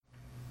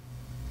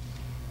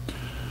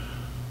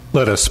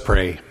Let us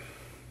pray.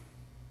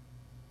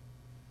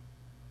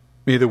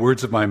 May the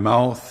words of my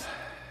mouth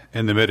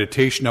and the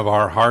meditation of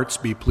our hearts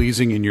be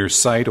pleasing in your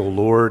sight, O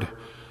Lord,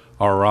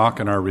 our rock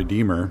and our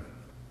Redeemer.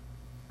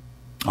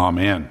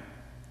 Amen.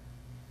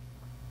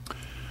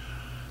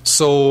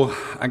 So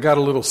I got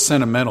a little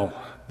sentimental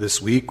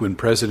this week when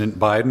President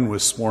Biden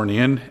was sworn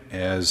in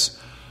as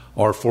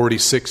our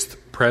 46th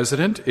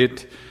president.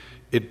 It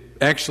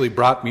actually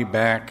brought me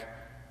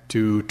back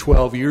to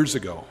 12 years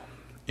ago.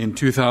 In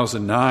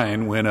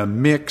 2009, when a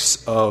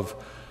mix of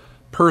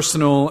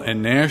personal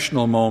and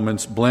national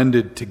moments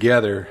blended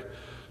together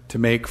to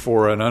make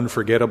for an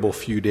unforgettable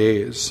few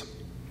days.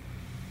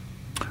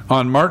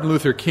 On Martin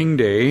Luther King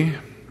Day,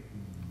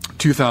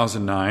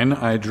 2009,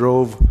 I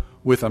drove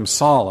with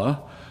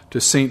Amsala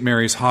to St.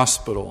 Mary's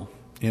Hospital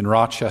in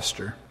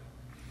Rochester.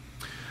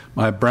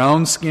 My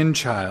brown-skinned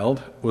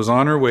child was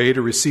on her way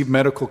to receive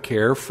medical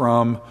care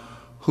from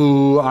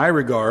who I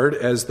regard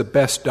as the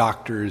best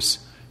doctors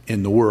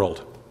in the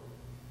world.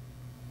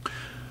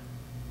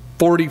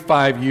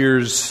 45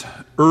 years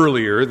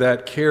earlier,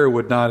 that care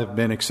would not have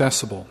been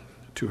accessible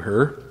to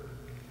her.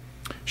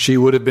 She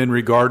would have been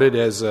regarded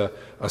as a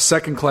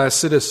second-class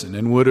citizen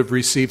and would have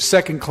received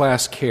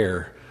second-class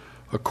care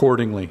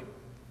accordingly.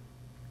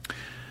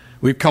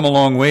 We've come a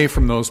long way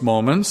from those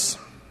moments.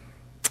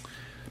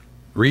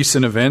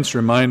 Recent events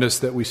remind us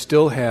that we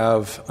still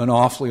have an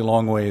awfully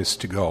long ways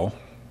to go.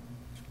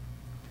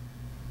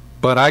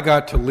 But I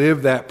got to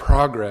live that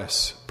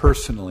progress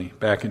personally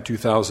back in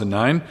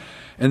 2009.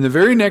 And the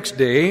very next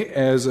day,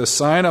 as a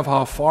sign of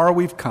how far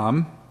we've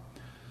come,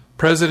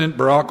 President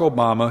Barack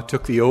Obama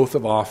took the oath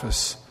of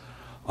office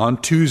on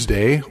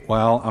Tuesday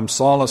while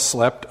Amsala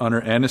slept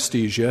under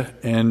anesthesia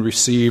and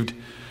received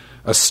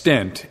a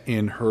stent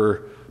in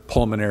her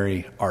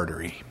pulmonary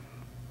artery.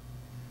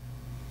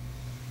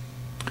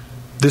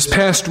 This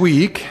past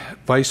week,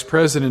 Vice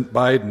President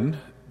Biden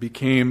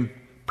became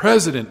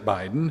President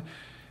Biden,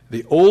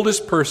 the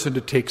oldest person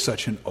to take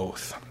such an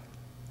oath.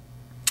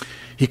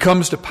 He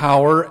comes to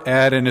power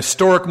at an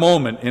historic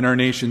moment in our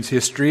nation's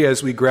history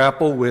as we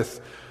grapple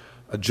with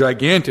a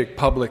gigantic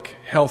public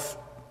health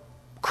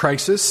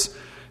crisis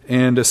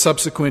and a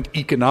subsequent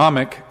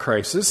economic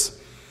crisis.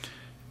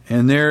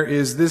 And there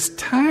is this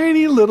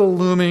tiny little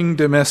looming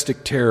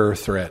domestic terror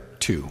threat,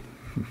 too.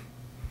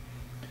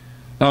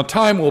 Now,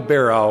 time will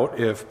bear out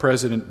if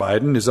President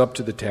Biden is up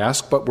to the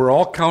task, but we're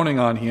all counting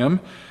on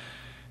him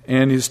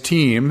and his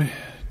team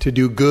to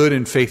do good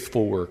and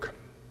faithful work.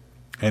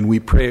 And we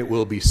pray it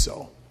will be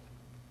so.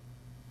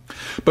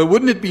 But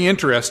wouldn't it be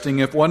interesting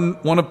if one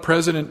of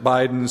President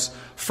Biden's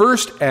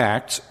first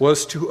acts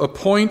was to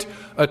appoint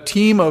a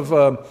team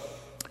of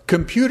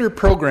computer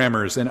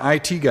programmers and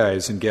IT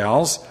guys and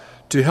gals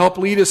to help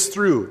lead us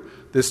through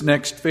this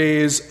next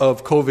phase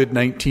of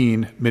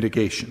COVID-19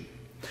 mitigation?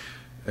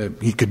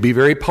 He could be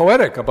very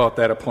poetic about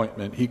that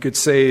appointment. He could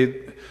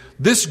say,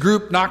 this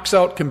group knocks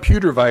out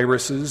computer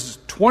viruses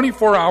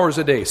 24 hours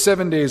a day,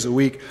 7 days a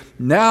week.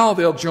 Now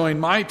they'll join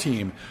my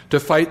team to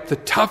fight the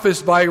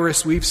toughest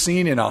virus we've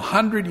seen in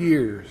 100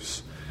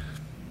 years.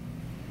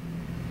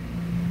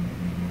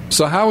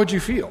 So how would you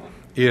feel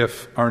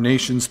if our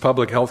nation's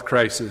public health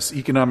crisis,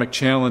 economic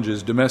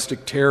challenges,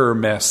 domestic terror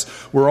mess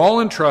were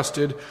all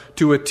entrusted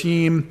to a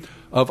team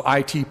of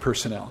IT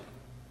personnel?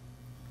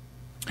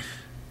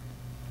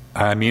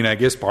 I mean, I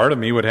guess part of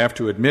me would have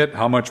to admit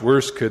how much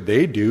worse could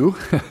they do.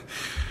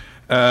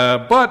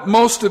 But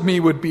most of me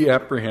would be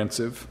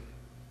apprehensive.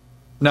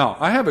 Now,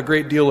 I have a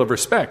great deal of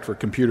respect for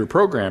computer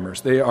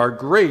programmers. They are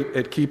great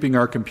at keeping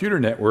our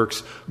computer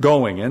networks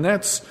going, and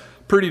that's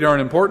pretty darn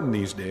important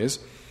these days.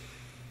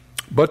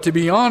 But to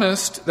be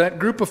honest, that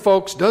group of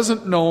folks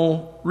doesn't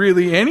know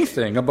really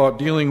anything about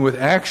dealing with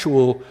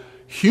actual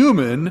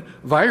human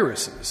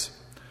viruses.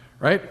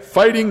 Right?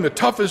 Fighting the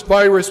toughest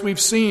virus we've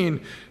seen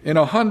in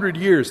 100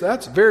 years.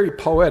 That's very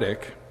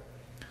poetic.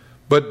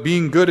 But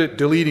being good at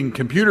deleting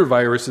computer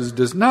viruses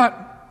does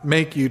not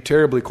make you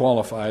terribly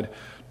qualified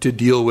to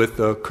deal with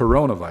the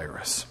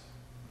coronavirus.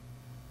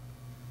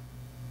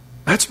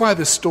 That's why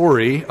the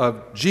story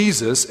of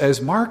Jesus,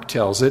 as Mark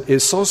tells it,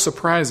 is so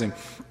surprising.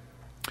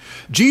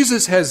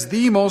 Jesus has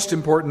the most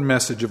important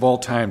message of all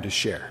time to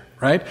share,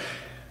 right?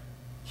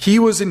 He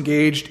was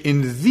engaged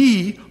in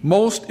the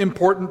most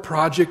important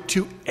project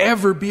to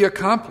ever be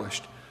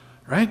accomplished,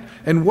 right?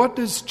 And what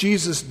does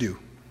Jesus do?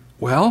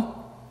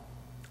 Well,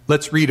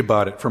 let's read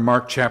about it from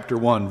Mark chapter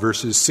 1,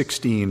 verses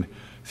 16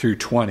 through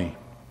 20.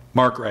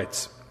 Mark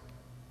writes,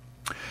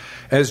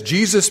 as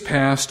Jesus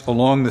passed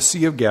along the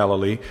Sea of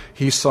Galilee,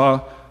 he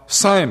saw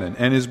Simon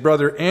and his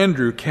brother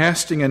Andrew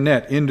casting a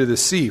net into the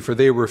sea, for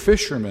they were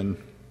fishermen.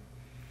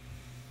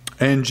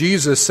 And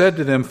Jesus said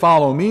to them,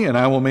 follow me, and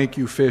I will make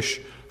you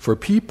fish for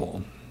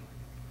people.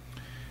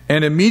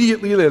 And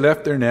immediately they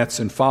left their nets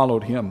and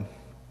followed him.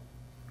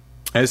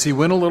 As he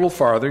went a little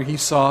farther, he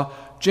saw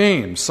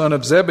James, son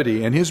of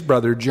Zebedee, and his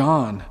brother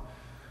John,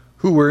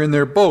 who were in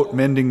their boat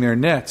mending their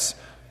nets.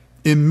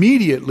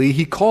 Immediately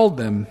he called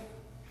them,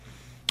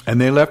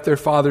 and they left their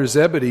father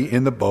Zebedee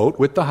in the boat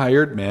with the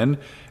hired men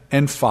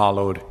and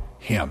followed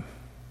him.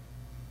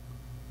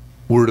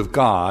 Word of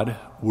God,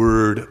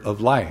 word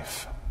of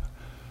life.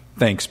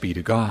 Thanks be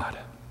to God.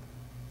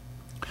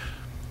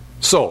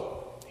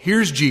 So,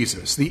 here's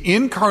Jesus, the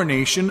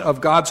incarnation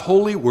of God's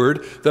holy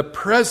word, the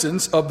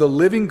presence of the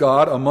living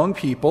God among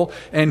people,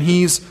 and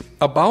he's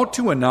about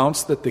to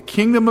announce that the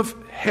kingdom of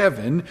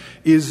heaven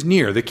is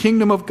near. The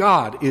kingdom of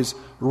God is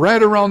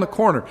right around the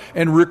corner,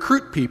 and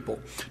recruit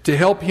people to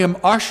help him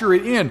usher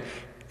it in.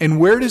 And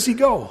where does he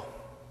go?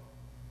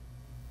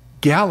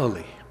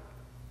 Galilee.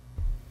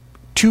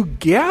 To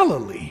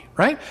Galilee,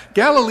 right?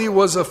 Galilee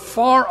was a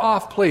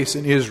far-off place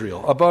in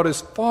Israel, about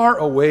as far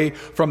away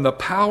from the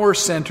power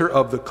center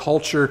of the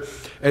culture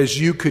as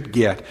you could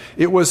get.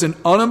 It was an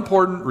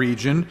unimportant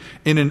region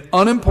in an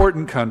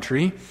unimportant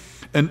country,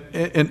 and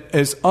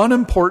as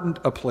unimportant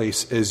a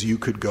place as you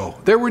could go.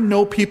 There were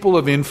no people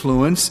of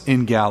influence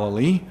in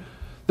Galilee.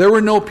 There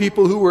were no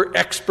people who were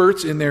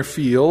experts in their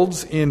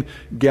fields in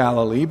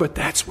Galilee, but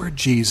that's where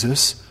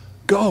Jesus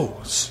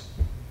goes.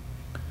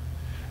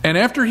 And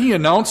after he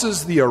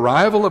announces the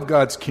arrival of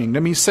God's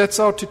kingdom, he sets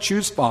out to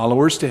choose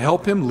followers to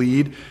help him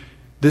lead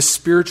this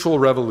spiritual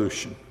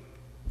revolution.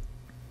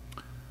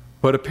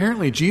 But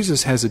apparently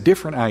Jesus has a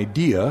different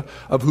idea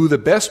of who the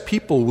best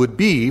people would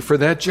be for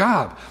that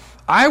job.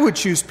 I would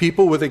choose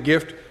people with a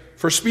gift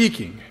for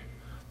speaking,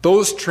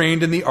 those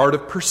trained in the art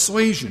of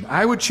persuasion.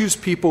 I would choose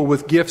people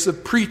with gifts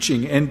of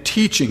preaching and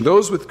teaching,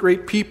 those with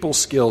great people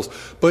skills.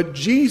 But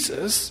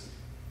Jesus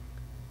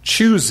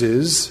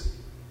chooses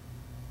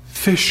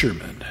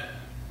fishermen.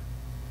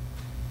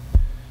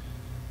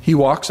 He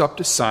walks up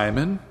to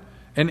Simon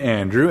and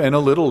Andrew, and a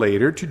little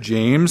later to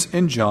James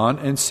and John,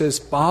 and says,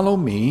 "Follow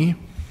me,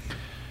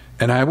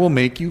 and I will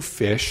make you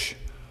fish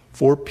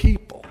for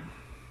people."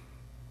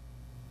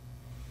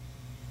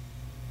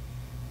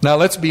 Now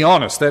let's be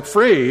honest, that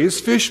phrase,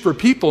 fish for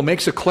people,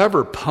 makes a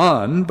clever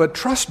pun, but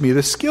trust me,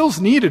 the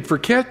skills needed for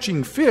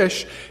catching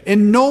fish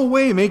in no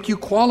way make you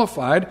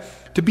qualified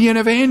to be an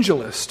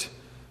evangelist.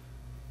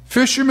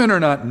 Fishermen are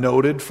not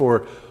noted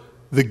for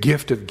the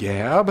gift of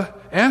gab.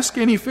 Ask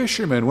any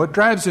fisherman what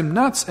drives him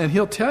nuts, and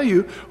he'll tell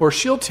you, or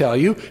she'll tell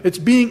you, it's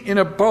being in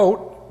a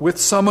boat with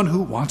someone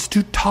who wants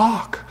to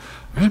talk.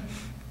 Right?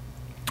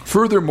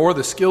 Furthermore,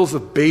 the skills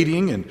of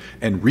baiting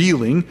and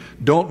reeling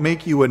don't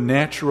make you a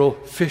natural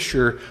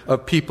fisher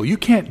of people. You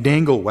can't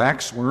dangle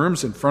wax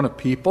worms in front of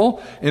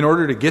people in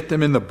order to get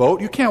them in the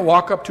boat. You can't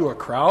walk up to a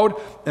crowd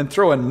and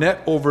throw a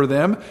net over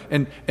them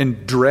and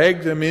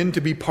drag them in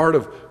to be part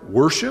of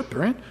worship,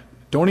 right?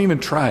 Don't even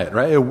try it,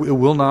 right? It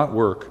will not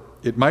work.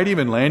 It might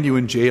even land you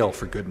in jail,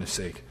 for goodness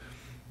sake.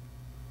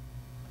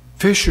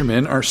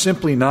 Fishermen are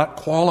simply not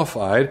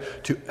qualified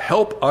to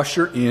help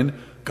usher in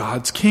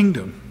God's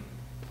kingdom.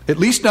 At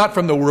least not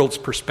from the world's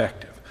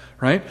perspective,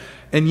 right?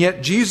 And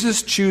yet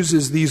Jesus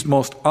chooses these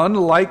most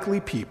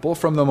unlikely people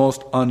from the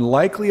most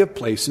unlikely of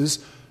places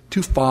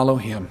to follow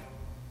him.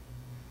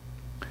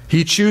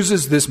 He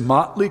chooses this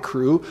motley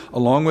crew,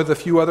 along with a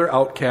few other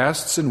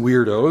outcasts and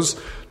weirdos,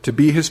 to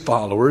be his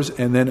followers,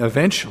 and then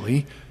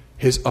eventually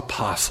his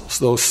apostles,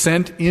 those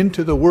sent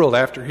into the world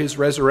after his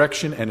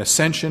resurrection and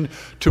ascension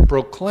to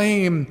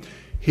proclaim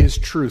his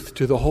truth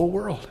to the whole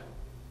world.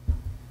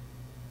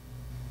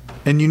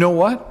 And you know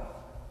what?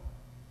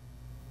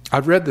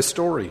 I've read the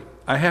story.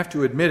 I have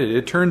to admit it.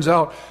 It turns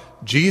out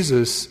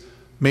Jesus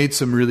made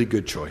some really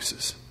good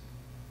choices.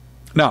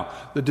 Now,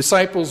 the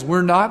disciples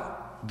were not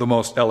the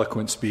most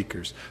eloquent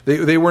speakers.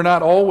 They were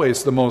not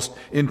always the most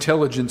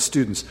intelligent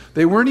students.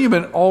 They weren't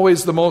even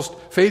always the most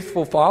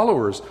faithful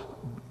followers.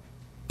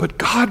 But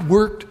God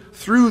worked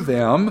through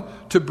them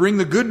to bring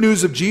the good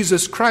news of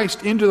Jesus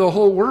Christ into the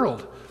whole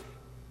world.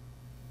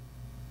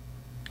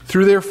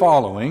 Through their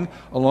following,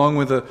 along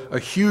with a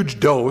huge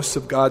dose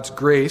of God's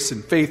grace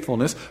and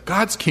faithfulness,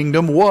 God's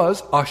kingdom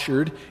was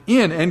ushered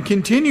in and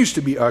continues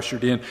to be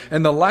ushered in.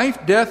 And the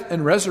life, death,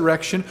 and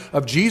resurrection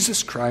of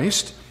Jesus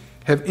Christ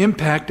have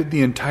impacted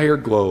the entire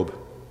globe.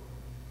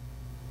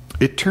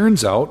 It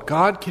turns out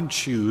God can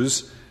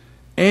choose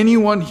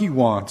anyone he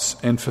wants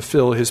and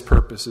fulfill his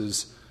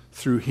purposes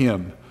through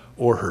him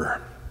or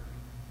her.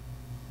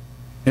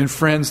 And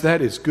friends,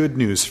 that is good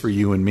news for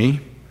you and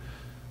me.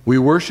 We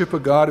worship a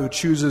God who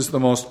chooses the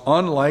most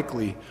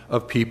unlikely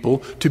of people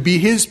to be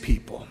his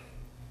people,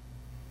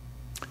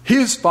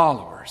 his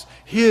followers,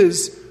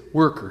 his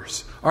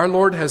workers. Our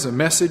Lord has a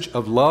message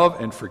of love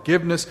and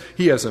forgiveness.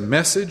 He has a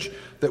message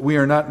that we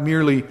are not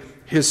merely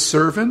his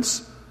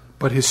servants,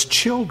 but his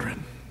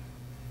children.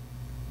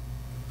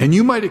 And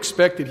you might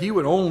expect that he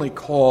would only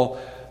call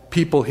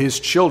people his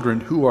children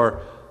who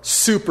are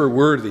super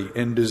worthy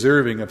and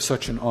deserving of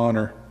such an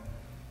honor.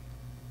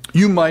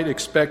 You might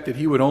expect that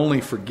he would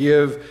only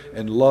forgive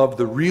and love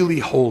the really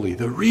holy,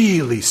 the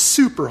really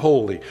super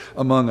holy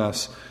among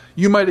us.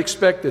 You might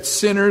expect that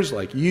sinners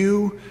like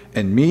you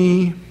and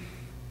me,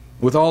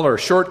 with all our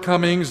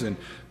shortcomings and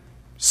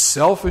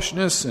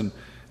selfishness and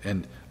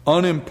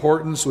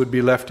unimportance, would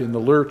be left in the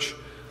lurch.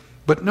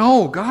 But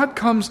no, God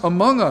comes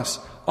among us,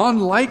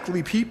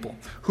 unlikely people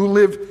who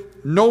live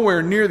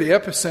nowhere near the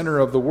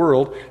epicenter of the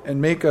world,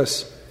 and make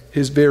us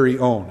His very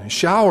own. He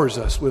showers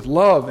us with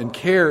love and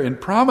care and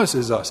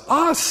promises us,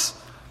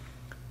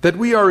 that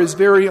we are His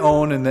very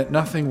own and that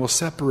nothing will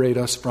separate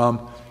us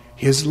from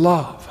His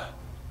love.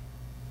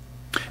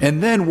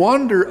 And then,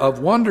 wonder of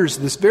wonders,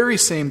 this very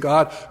same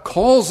God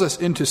calls us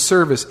into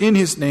service in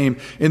His name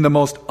in the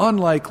most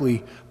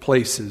unlikely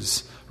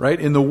places. Right?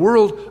 In the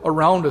world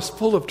around us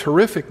full of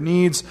terrific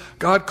needs,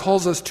 God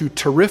calls us to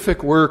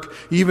terrific work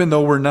even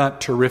though we're not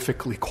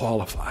terrifically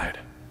qualified.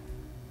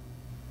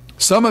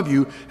 Some of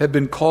you have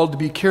been called to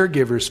be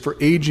caregivers for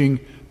aging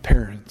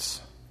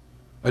parents.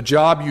 A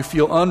job you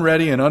feel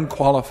unready and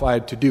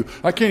unqualified to do.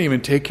 I can't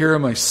even take care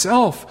of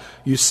myself,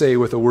 you say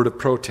with a word of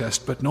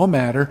protest. But no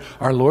matter,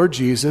 our Lord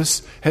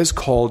Jesus has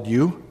called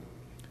you.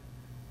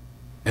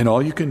 And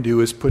all you can do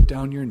is put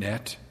down your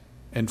net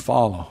and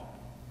follow.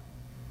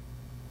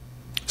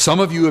 Some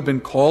of you have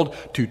been called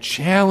to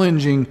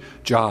challenging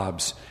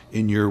jobs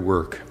in your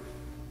work.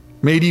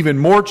 Made even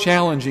more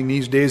challenging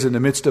these days in the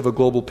midst of a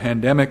global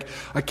pandemic.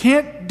 I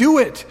can't do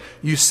it,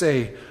 you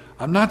say.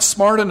 I'm not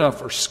smart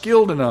enough or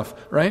skilled enough,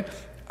 right?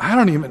 I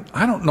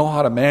don't know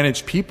how to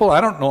manage people. I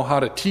don't know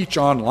how to teach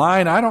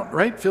online.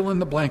 Right? Fill in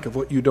the blank of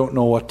what you don't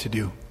know what to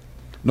do.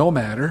 No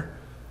matter.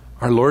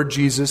 Our Lord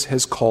Jesus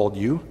has called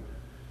you.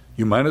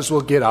 You might as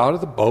well get out of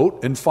the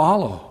boat and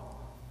follow.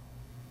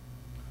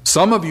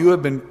 Some of you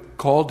have been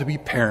called to be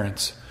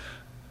parents.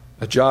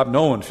 A job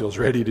no one feels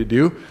ready to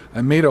do.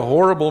 I made a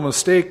horrible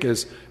mistake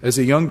as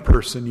a young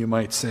person, you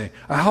might say.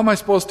 How am I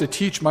supposed to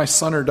teach my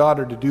son or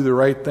daughter to do the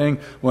right thing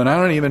when I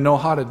don't even know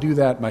how to do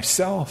that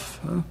myself?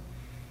 Huh?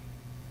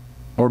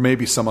 Or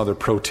maybe some other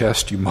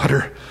protest you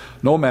mutter.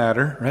 No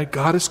matter, right?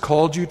 God has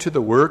called you to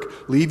the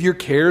work. Leave your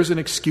cares and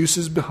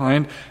excuses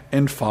behind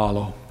and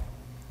follow.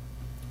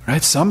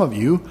 Right? Some of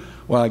you,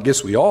 well, I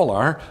guess we all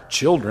are,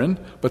 children,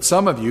 but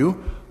some of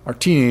you are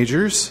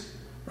teenagers,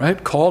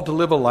 right? Called to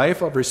live a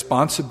life of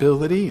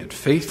responsibility and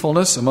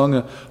faithfulness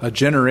among a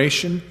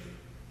generation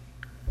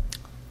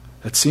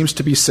that seems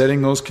to be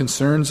setting those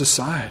concerns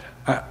aside.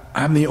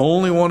 I'm the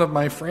only one of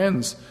my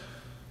friends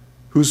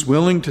who's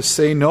willing to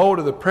say no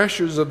to the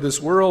pressures of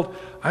this world.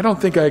 I don't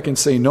think I can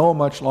say no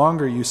much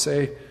longer, you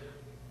say.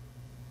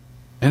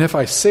 And if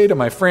I say to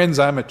my friends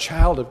I'm a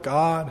child of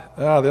God,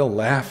 they'll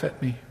laugh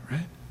at me,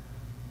 right?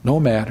 No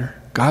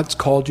matter. God's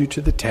called you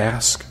to the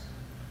task.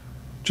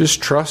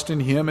 Just trust in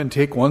Him and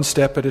take one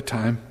step at a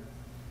time.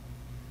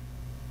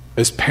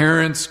 As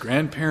parents,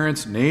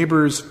 grandparents,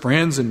 neighbors,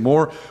 friends, and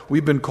more,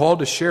 we've been called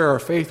to share our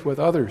faith with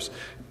others.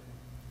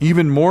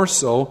 Even more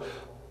so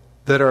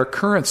that our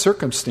current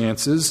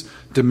circumstances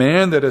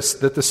demand that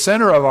the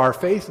center of our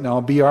faith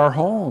now be our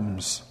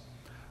homes.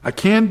 I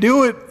can't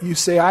do it. You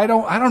say, I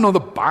don't know the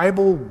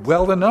Bible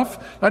well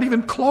enough. Not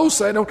even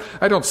close. I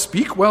don't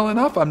speak well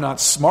enough. I'm not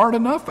smart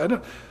enough.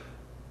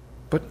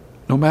 But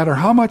no matter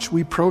how much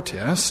we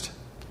protest,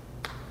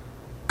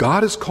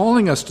 God is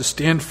calling us to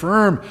stand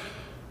firm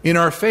in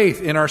our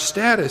faith, in our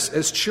status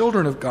as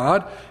children of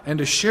God, and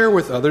to share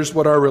with others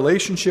what our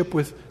relationship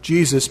with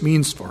Jesus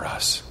means for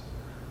us.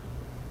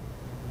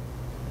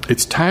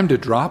 It's time to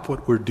drop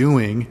what we're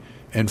doing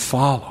and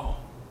follow.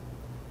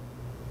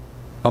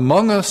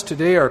 Among us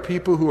today are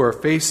people who are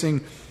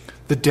facing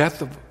the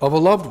death of a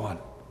loved one.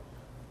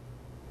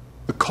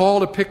 The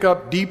call to pick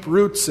up deep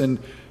roots and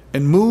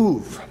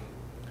move.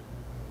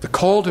 The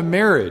call to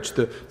marriage,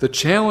 the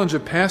challenge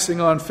of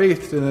passing on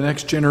faith to the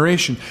next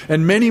generation,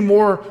 and many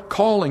more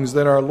callings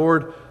that our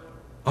Lord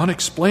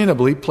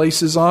unexplainably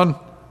places on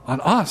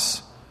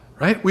us.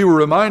 Right? We were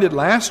reminded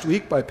last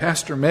week by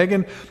Pastor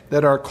Megan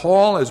that our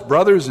call as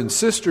brothers and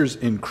sisters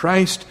in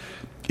Christ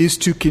is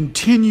to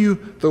continue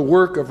the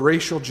work of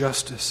racial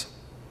justice.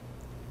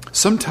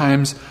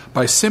 Sometimes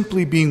by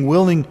simply being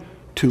willing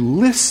to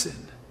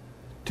listen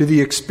to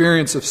the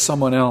experience of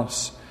someone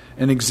else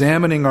and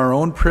examining our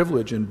own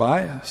privilege and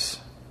bias.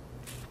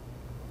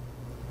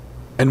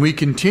 And we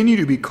continue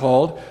to be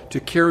called to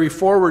carry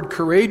forward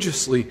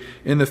courageously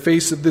in the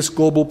face of this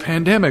global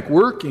pandemic,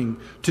 working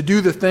to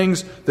do the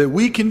things that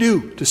we can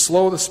do to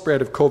slow the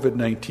spread of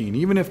COVID-19,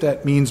 even if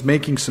that means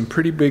making some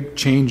pretty big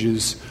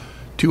changes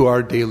to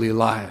our daily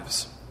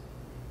lives.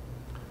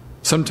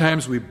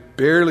 Sometimes we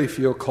barely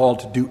feel called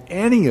to do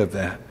any of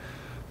that,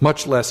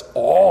 much less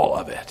all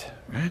of it,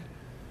 right?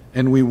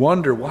 And we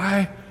wonder,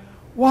 why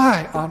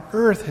on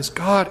earth has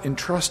God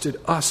entrusted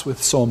us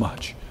with so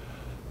much?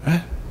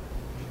 Right?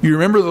 You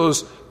remember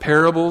those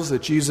parables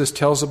that Jesus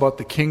tells about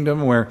the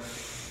kingdom where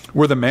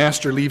the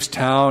master leaves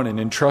town and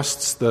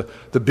entrusts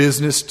the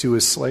business to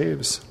his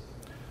slaves?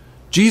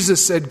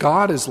 Jesus said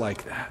God is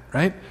like that,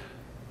 right?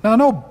 Now,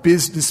 no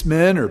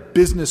businessman or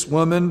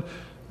businesswoman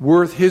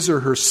worth his or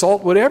her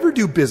salt would ever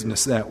do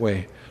business that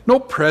way. No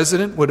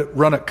president would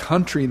run a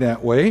country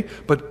that way,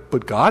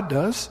 but God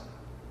does.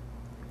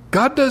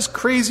 God does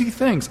crazy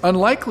things,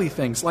 unlikely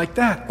things like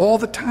that all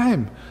the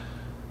time.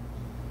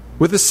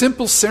 With a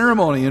simple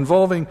ceremony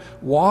involving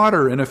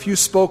water and a few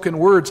spoken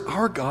words,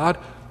 our God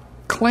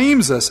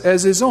claims us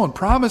as His own,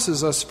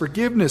 promises us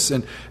forgiveness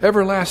and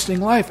everlasting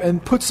life,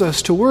 and puts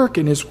us to work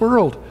in His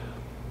world.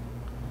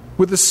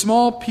 With a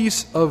small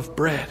piece of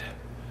bread,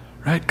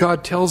 Right?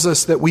 God tells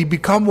us that we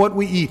become what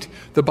we eat,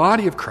 the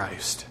body of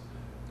Christ,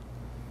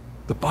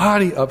 the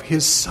body of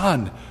His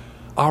Son,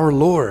 our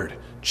Lord,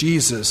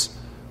 Jesus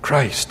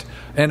Christ.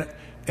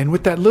 And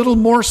with that little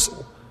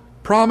morsel,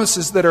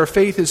 promises that our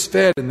faith is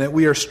fed and that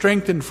we are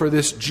strengthened for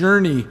this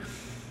journey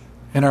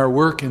and our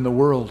work in the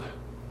world.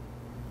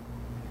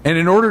 And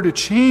in order to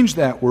change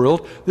that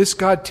world, this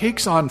God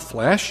takes on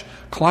flesh,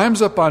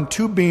 climbs up on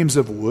 2 beams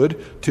of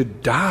wood to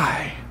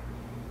die,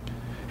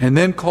 and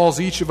then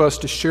calls each of us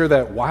to share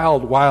that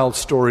wild, wild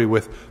story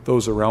with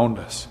those around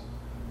us.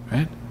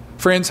 Right?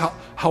 Friends,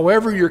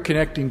 however you're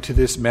connecting to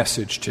this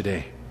message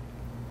today,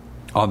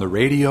 on the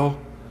radio,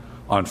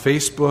 on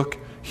Facebook,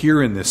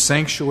 here in this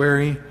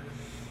sanctuary,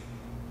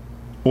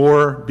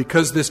 or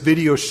because this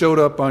video showed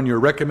up on your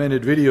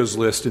recommended videos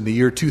list in the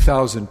year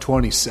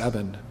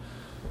 2027,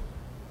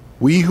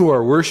 we who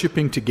are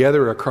worshiping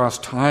together across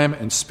time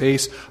and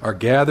space are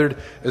gathered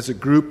as a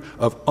group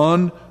of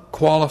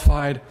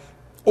unqualified,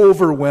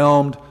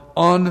 overwhelmed,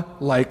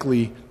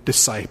 unlikely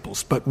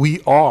disciples. But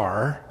we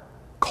are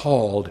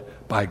called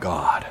by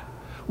God.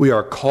 We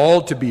are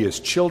called to be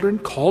His children,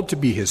 called to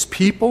be His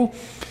people.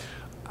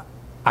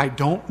 I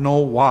don't know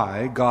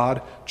why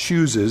God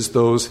chooses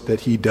those that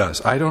He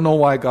does. I don't know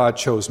why God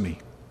chose me.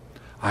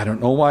 I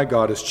don't know why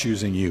God is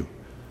choosing you.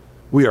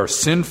 We are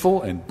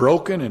sinful and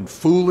broken and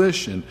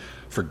foolish and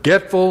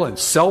forgetful and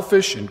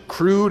selfish and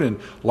crude and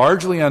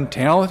largely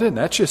untalented.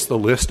 That's just the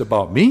list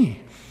about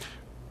me.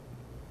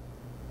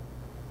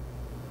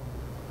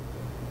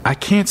 I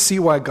can't see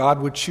why God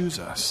would choose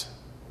us.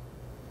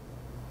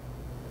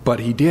 But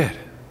He did.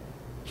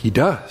 He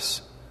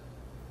does.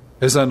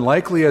 As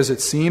unlikely as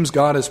it seems,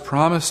 God has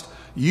promised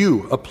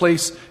you a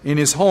place in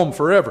His home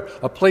forever,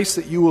 a place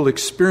that you will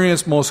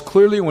experience most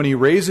clearly when He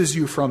raises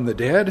you from the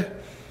dead,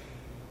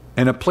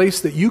 and a place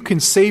that you can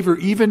savor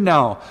even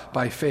now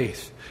by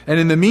faith. And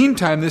in the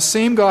meantime, this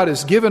same God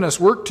has given us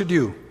work to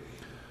do,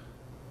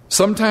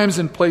 sometimes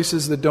in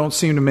places that don't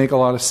seem to make a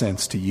lot of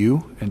sense to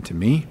you and to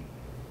me.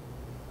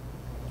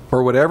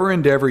 For whatever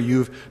endeavor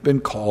you've been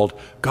called,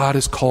 God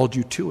has called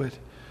you to it.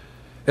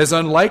 As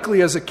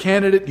unlikely as a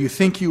candidate you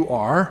think you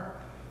are,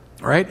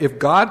 right? If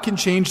God can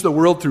change the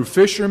world through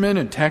fishermen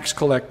and tax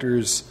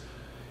collectors,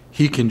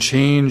 He can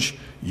change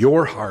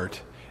your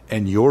heart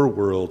and your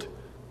world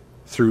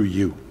through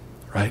you,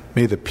 right?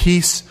 May the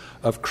peace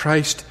of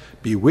Christ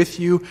be with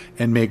you,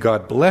 and may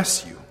God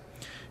bless you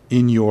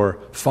in your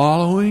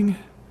following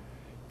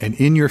and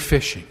in your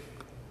fishing.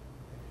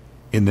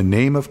 In the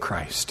name of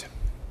Christ.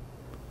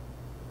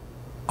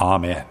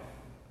 Amen.